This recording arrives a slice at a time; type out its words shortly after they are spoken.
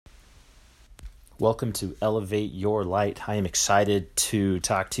Welcome to Elevate Your Light. I am excited to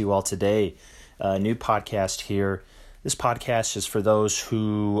talk to you all today. A new podcast here. This podcast is for those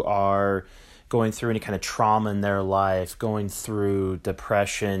who are going through any kind of trauma in their life, going through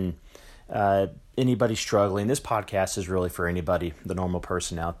depression, anybody struggling. This podcast is really for anybody, the normal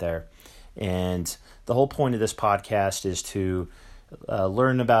person out there. And the whole point of this podcast is to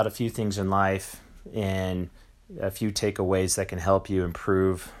learn about a few things in life and a few takeaways that can help you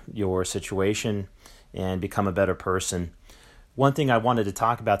improve your situation and become a better person. One thing I wanted to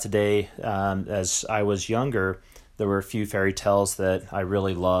talk about today, as I was younger, there were a few fairy tales that I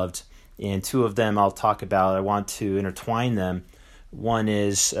really loved, and two of them I'll talk about. I want to intertwine them. One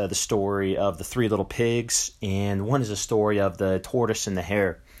is the story of the Three Little Pigs, and one is a story of the tortoise and the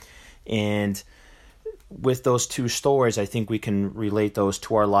hare. And with those two stories, I think we can relate those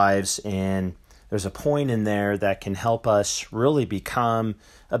to our lives, and there's a point in there that can help us really become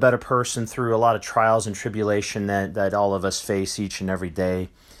a better person through a lot of trials and tribulation that all of us face each and every day.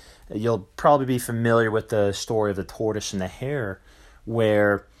 You'll probably be familiar with the story of the tortoise and the hare,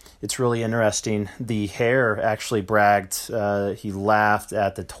 where it's really interesting. The hare actually bragged, he laughed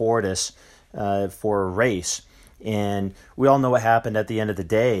at the tortoise for a race. And we all know what happened at the end of the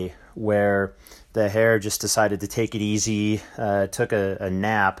day, where the hare just decided to take it easy, took a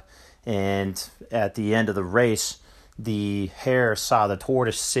nap, and at the end of the race, the hare saw the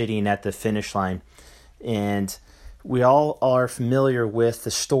tortoise sitting at the finish line. And we all are familiar with the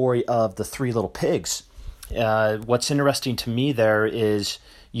story of the Three Little Pigs. What's interesting to me there is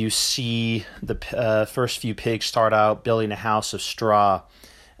you see the first few pigs start out building a house of straw.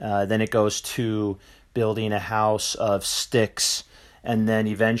 Then it goes to building a house of sticks, and then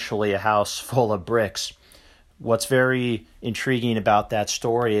eventually a house full of bricks. What's very intriguing about that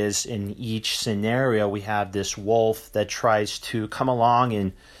story is in each scenario, we have this wolf that tries to come along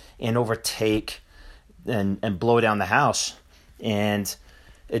and overtake and blow down the house. And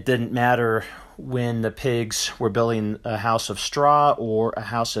it didn't matter when the pigs were building a house of straw or a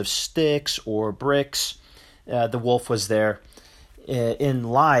house of sticks or bricks, the wolf was there. In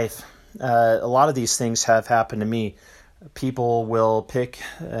life, a lot of these things have happened to me. People will pick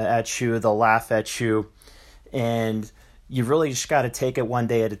at you, they'll laugh at you, and you really just got to take it one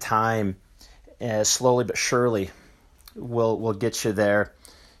day at a time. Slowly but surely will get you there.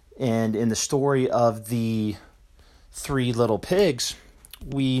 And in the story of the Three Little Pigs,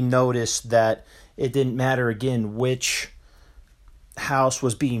 we noticed that it didn't matter again which house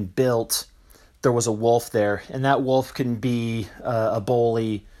was being built. There was a wolf there, and that wolf can be a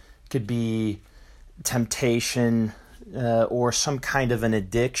bully, could be temptation, or some kind of an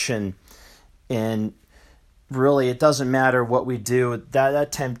addiction. And really, it doesn't matter what we do.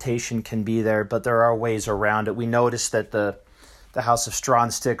 That temptation can be there, but there are ways around it. We noticed that the house of straw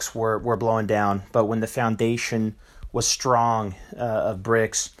and sticks were blowing down, but when the foundation was strong of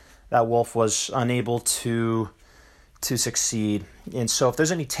bricks, that wolf was unable to succeed. And so if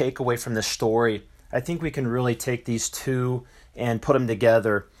there's any takeaway from this story, I think we can really take these two and put them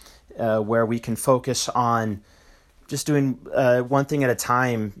together, where we can focus on just doing one thing at a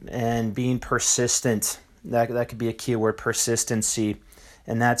time and being persistent. That could be a key word, persistency,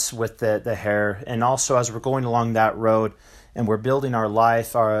 and that's with the hare. And also, as we're going along that road and we're building our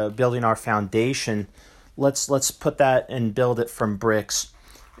life, building our foundation, let's put that and build it from bricks.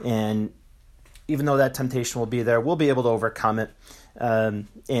 And even though that temptation will be there, we'll be able to overcome it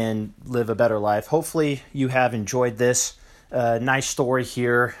and live a better life. Hopefully, you have enjoyed this. Nice story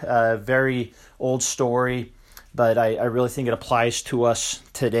here, very old story. But I really think it applies to us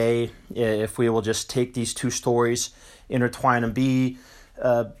today if we will just take these two stories, intertwine them,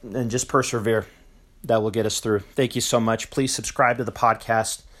 and just persevere. That will get us through. Thank you so much. Please subscribe to the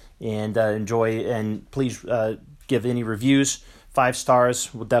podcast and enjoy, and please give any reviews. 5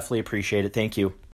 stars. We'll definitely appreciate it. Thank you.